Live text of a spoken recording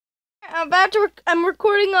I'm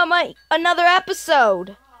recording on another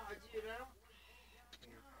episode.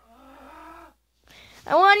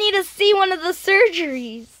 I want you to see one of the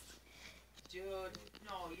surgeries. Dude,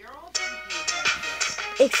 no, you're all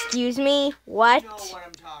thinking. Excuse me? What? You know what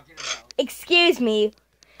I'm talking about. Excuse me.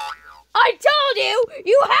 I told you!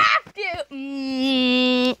 You have to!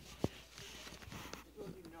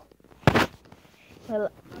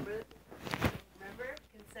 Well, Remember?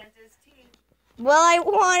 Consent is tea. I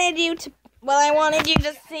wanted you to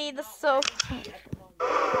see the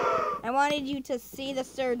I wanted you to see the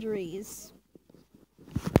surgeries.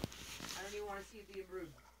 I don't even want to see the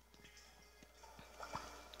improvement.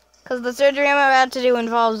 Because the surgery I'm about to do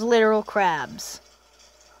involves literal crabs.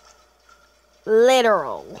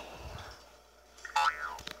 Literal.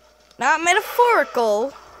 Not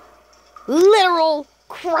metaphorical. Literal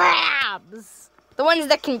crabs. The ones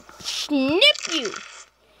that can snip you.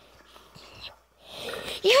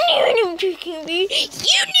 You knew what I'm talking about. You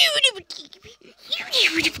knew what I'm talking about. You knew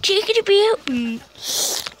what I'm talking about.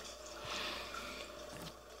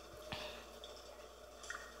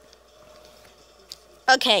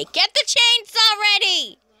 Okay, get the chainsaw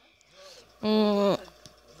ready. I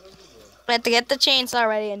have to get the chainsaw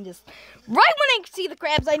ready and just... Right when I see the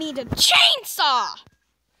crabs, I need a chainsaw!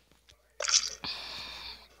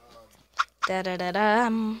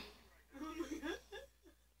 Da-da-da-dum.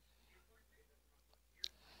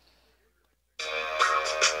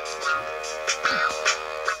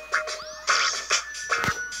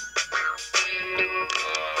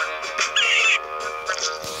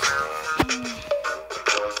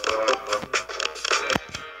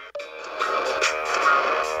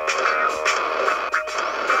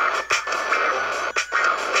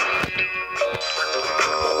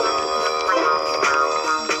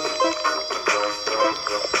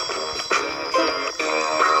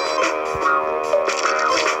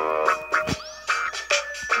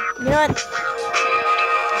 You know what?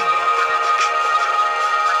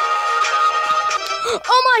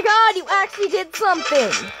 Oh my god, you actually did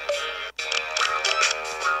something!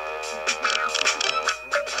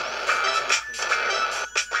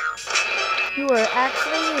 You are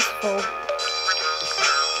actually useful.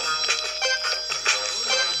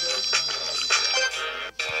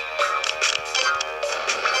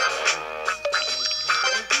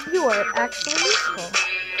 You are actually useful.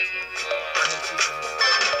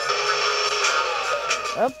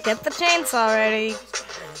 Oh, get the chainsaw ready. So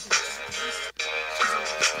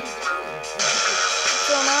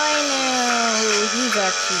I know he's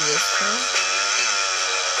actually useful.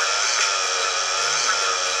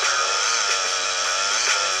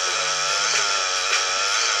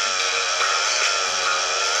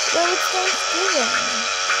 So it's Thanksgiving.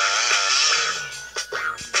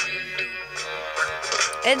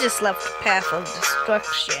 It just left a path of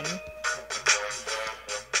destruction.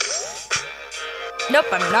 Nope,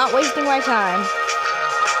 I'm not wasting my time.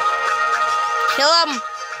 Kill him!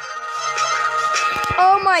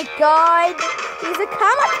 Oh my god! He's a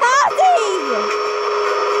kamikaze!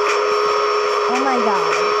 Oh my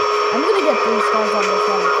god. I'm gonna get 3 stars on this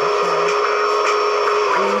one for sure.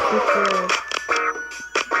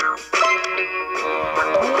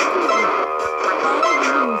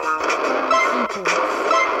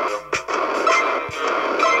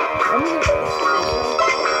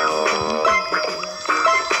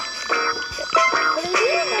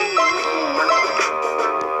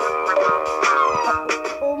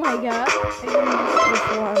 Oh my god, I didn't miss this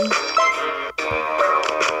one.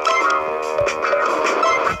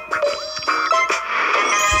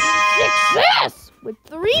 Success! With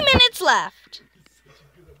 3 minutes left.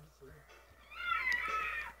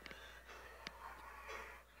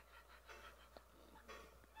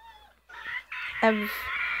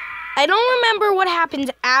 I don't remember what happens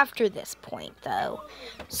after this point, though.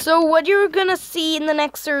 So what you're gonna see in the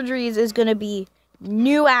next surgeries is gonna be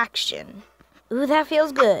new action. Ooh, that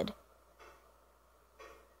feels good.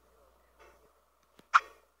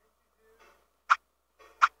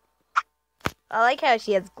 I like how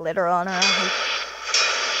she has glitter on her.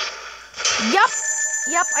 Yep,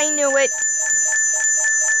 I knew it.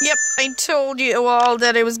 Yep, I told you all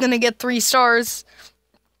that I was gonna get 3 stars.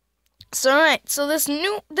 So, alright, so this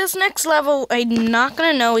next level, I'm not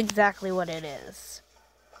gonna know exactly what it is.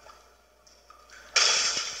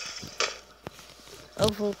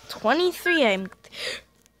 Level 23,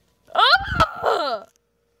 Oh!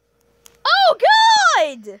 Oh,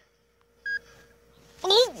 God!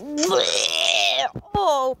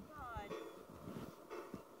 Oh.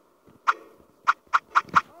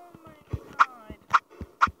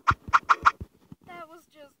 That was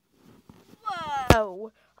just...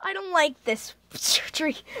 Whoa. I don't like this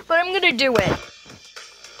tree, but I'm gonna do it.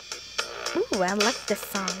 Ooh, I like this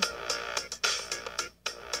song.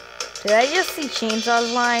 Did I just see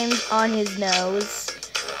Chainsaw's lines on his nose?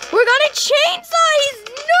 We're gonna chainsaw his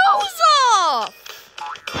nose off!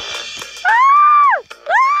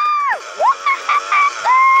 What the heck is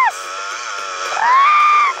this?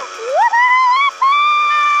 What is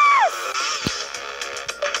this?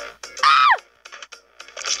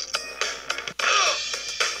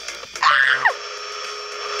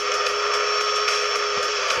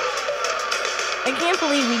 I can't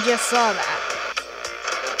believe we just saw that.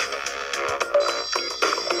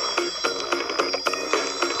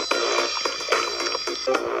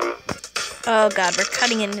 Oh god, we're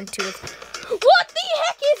cutting it into it. What the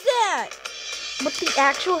heck is that? What the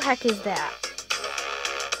actual heck is that?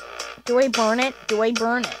 Do I burn it? Do I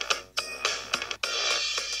burn it?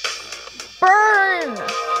 Burn!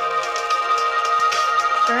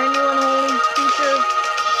 Burn, you unholy creature.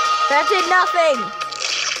 That did nothing!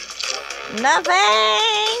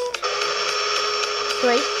 Nothing! Do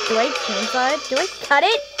I chainsaw it? Do I cut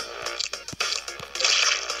it?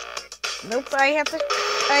 Nope, I have to change.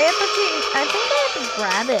 I think I have to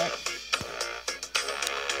grab it.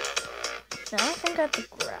 No, I think I have to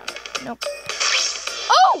grab it. Nope.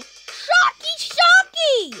 Oh!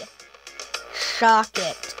 Shocky! Shock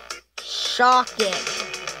it. Shock it.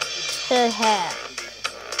 To heck.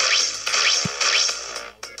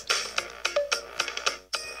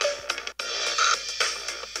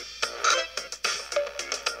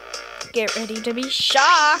 Get ready to be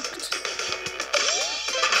shocked.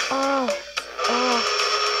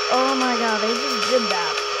 Oh my god, I just did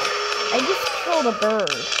that. I just killed a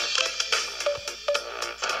bird.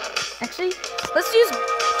 Actually, let's use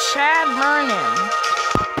Chad Vernon.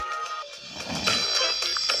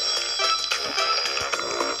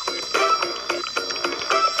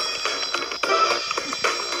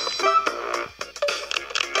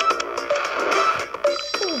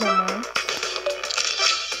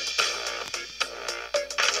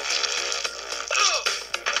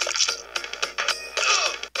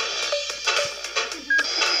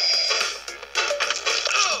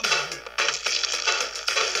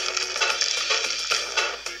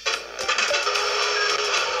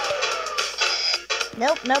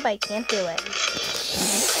 Nope, I can't do it.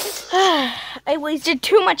 I wasted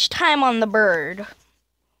too much time on the bird.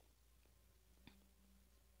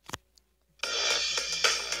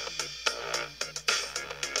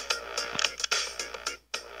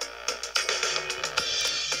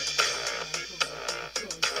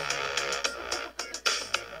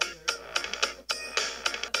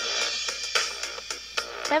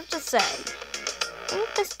 I have to say, I think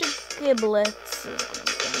Mr. Giblets is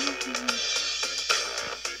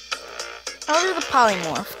I'll do the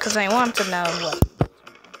polymorph, because I want to know what.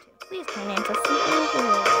 Please turn into something.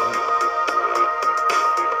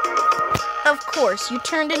 Of course, you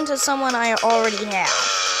turned into someone I already have.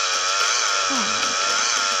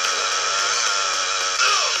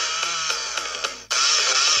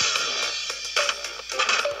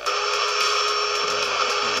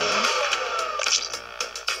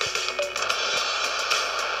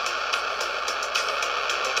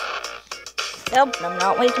 Oh Nope, I'm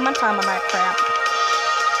not wasting my time on that crap.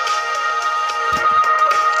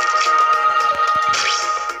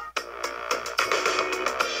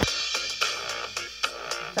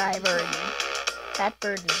 Die, birdie. That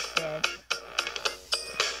bird is dead.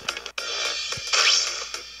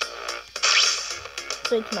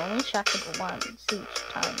 So you can only shock it once each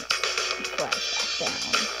time it flies back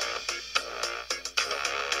down.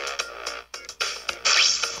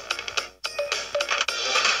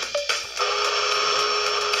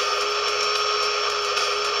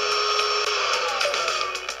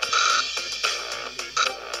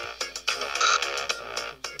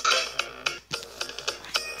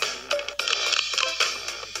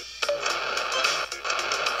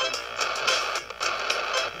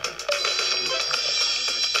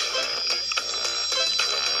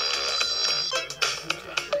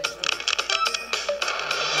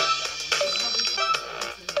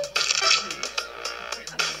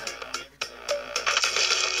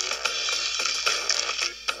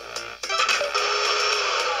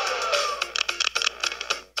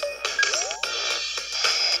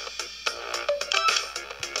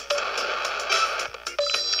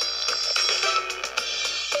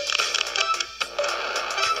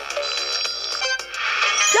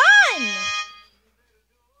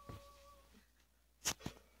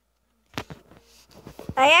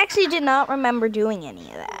 I actually did not remember doing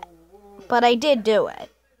any of that, but I did do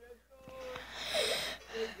it.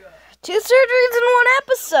 2 surgeries in 1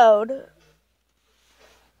 episode.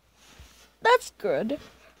 That's good.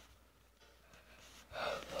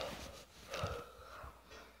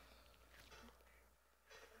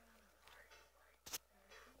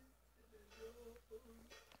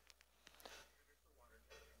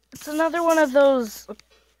 It's another one of those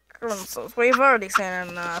occurrences. We've already seen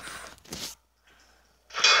enough.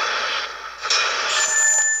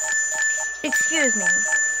 Excuse me.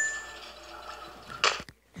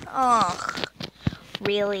 Oh,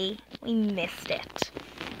 really? We missed it.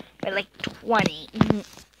 By like 20.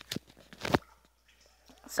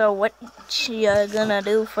 So what you gonna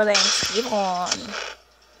do for Thanksgiving?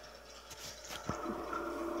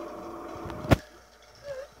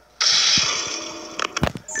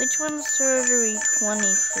 Which one's surgery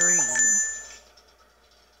 23?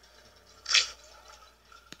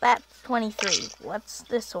 That's 23. What's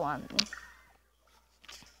this one?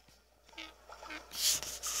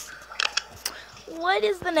 What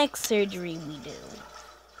is the next surgery we do?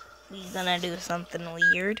 We gonna do something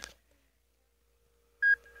weird?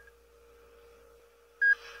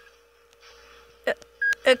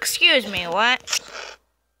 Excuse me, what?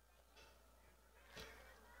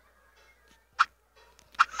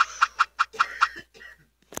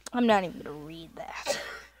 I'm not even gonna read that.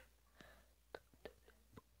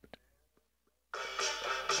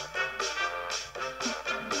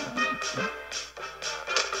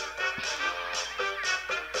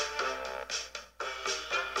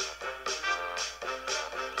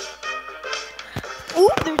 Ooh,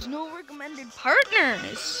 there's no recommended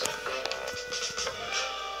partners.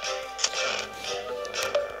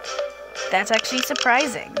 That's actually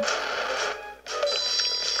surprising.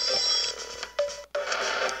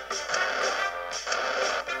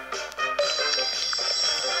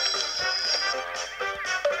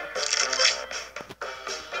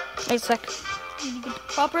 Wait a sec. I need to get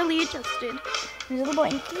properly adjusted. These are the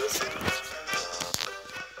blankies.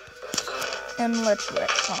 And let's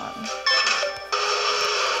retcon.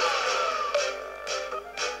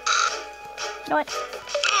 You know what?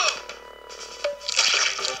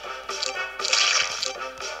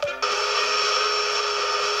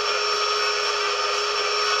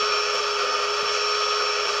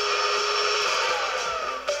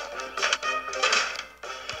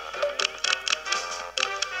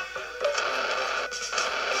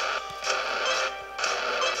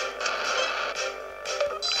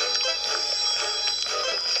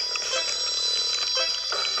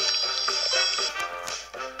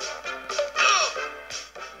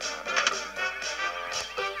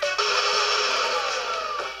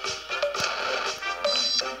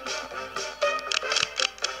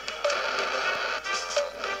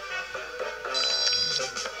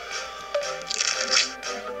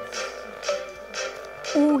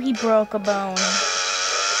 Ooh, he broke a bone.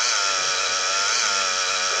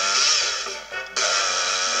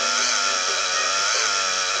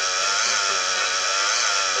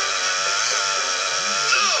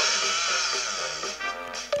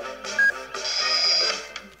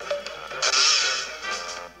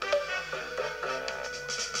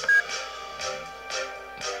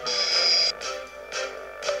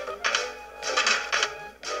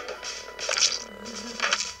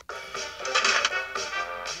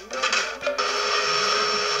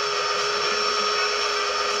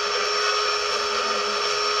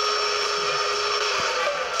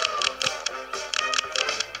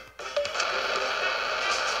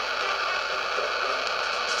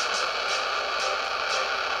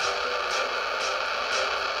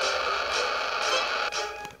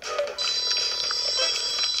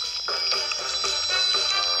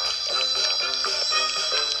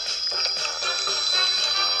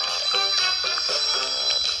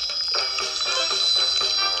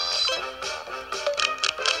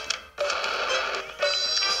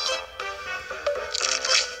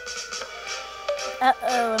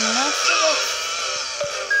 Uh-oh, I'm not sure.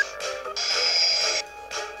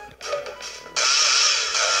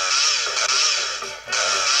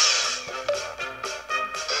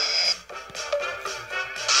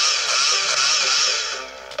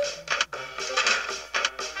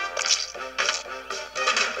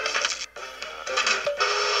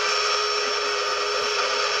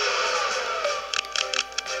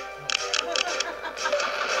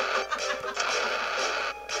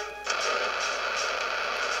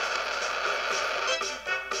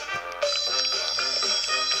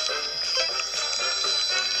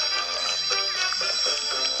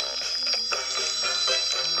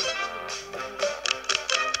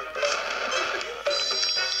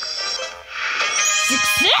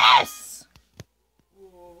 Success!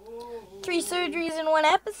 3 surgeries in 1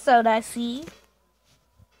 episode, I see.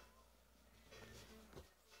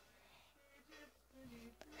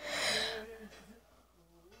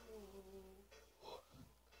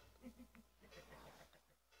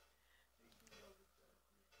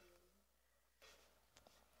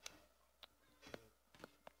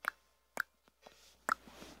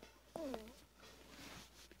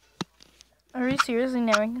 Are you seriously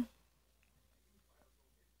knowing?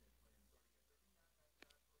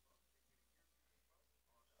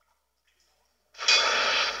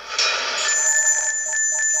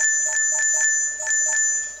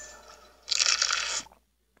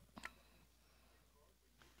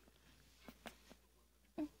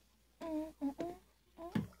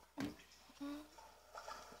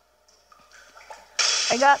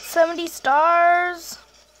 I got 70 stars.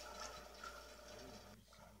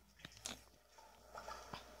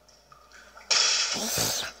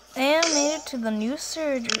 And made it to the new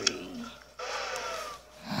surgery.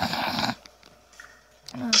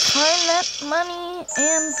 Find that money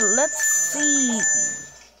and let's see.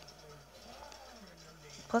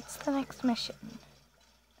 What's the next mission?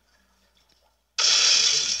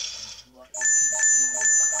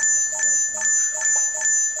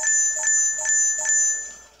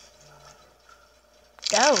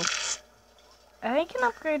 Go. I can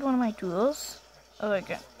upgrade one of my tools. Oh, I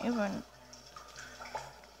can even.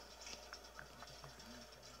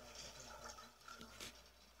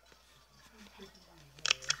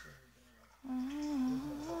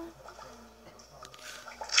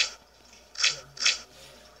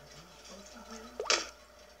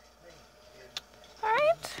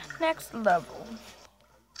 Alright, next level.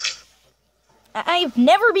 I've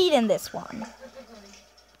never beaten this one.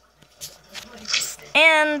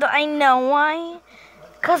 And I know why.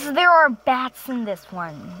 Because there are bats in this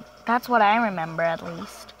one. That's what I remember, at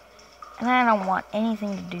least. And I don't want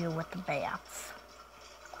anything to do with the bats.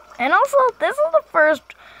 And also, this is the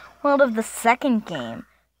first world of the second game.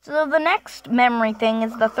 So the next memory thing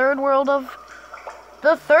is the third world of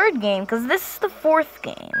the third game. Because this is the fourth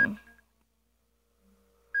game.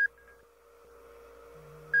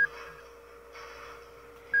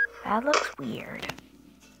 That looks weird.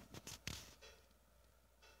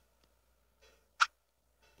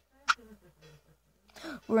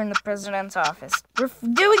 We're in the president's office. We're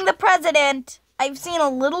doing the president! I've seen a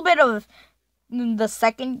little bit of the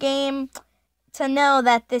second game to know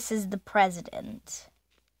that this is the president.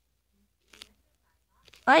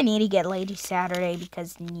 I need to get Lady Saturday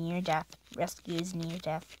because near-death rescues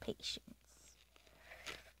near-death patients.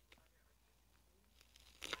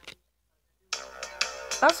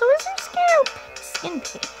 Also, is there skin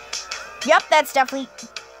pig? Yep, that's definitely...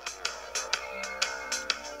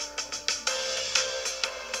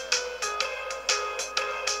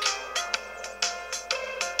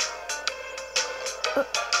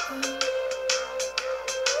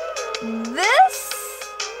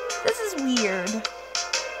 This is weird.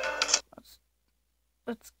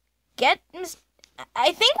 Let's get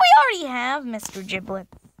I think we already have Mr. Giblets.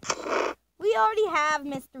 We already have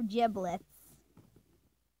Mr. Giblets.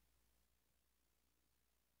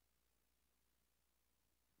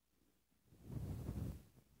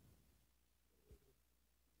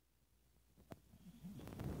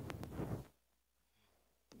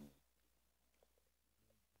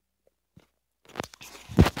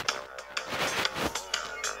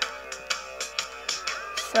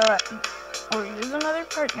 So, we'll use another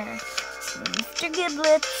partner. Mr.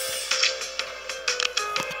 Giblets.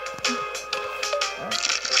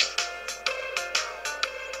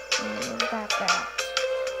 That.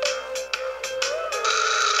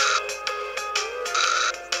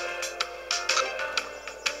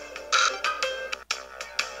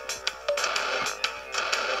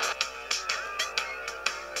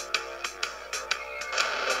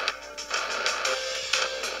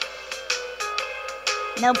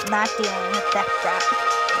 Nope, not dealing with that crap.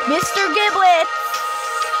 Mr. Giblets!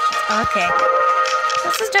 Okay.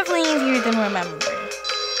 This is definitely easier than remember.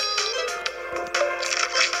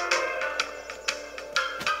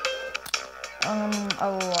 A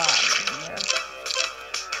lot here.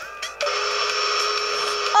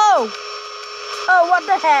 Oh! Oh, what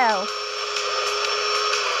the hell?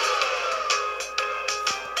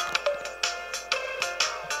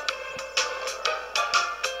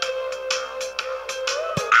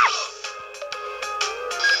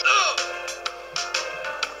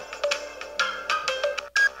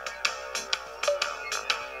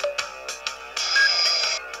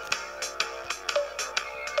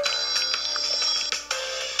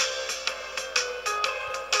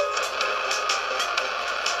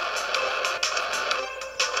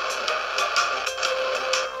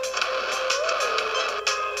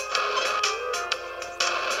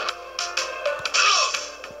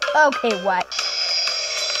 Okay, what?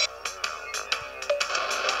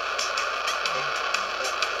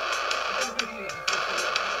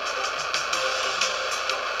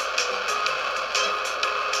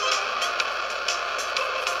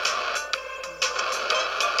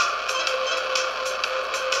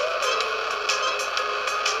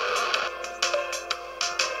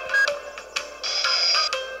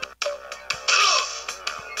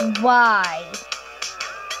 Why?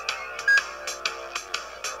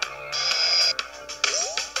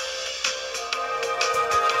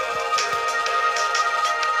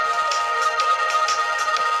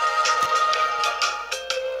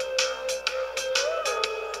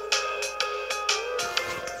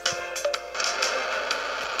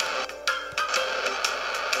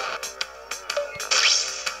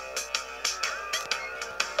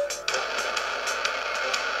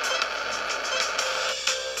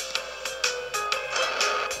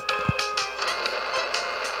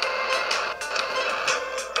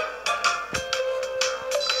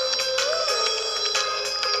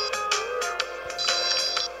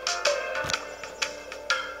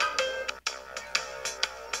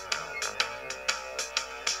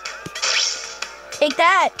 Take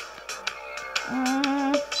that!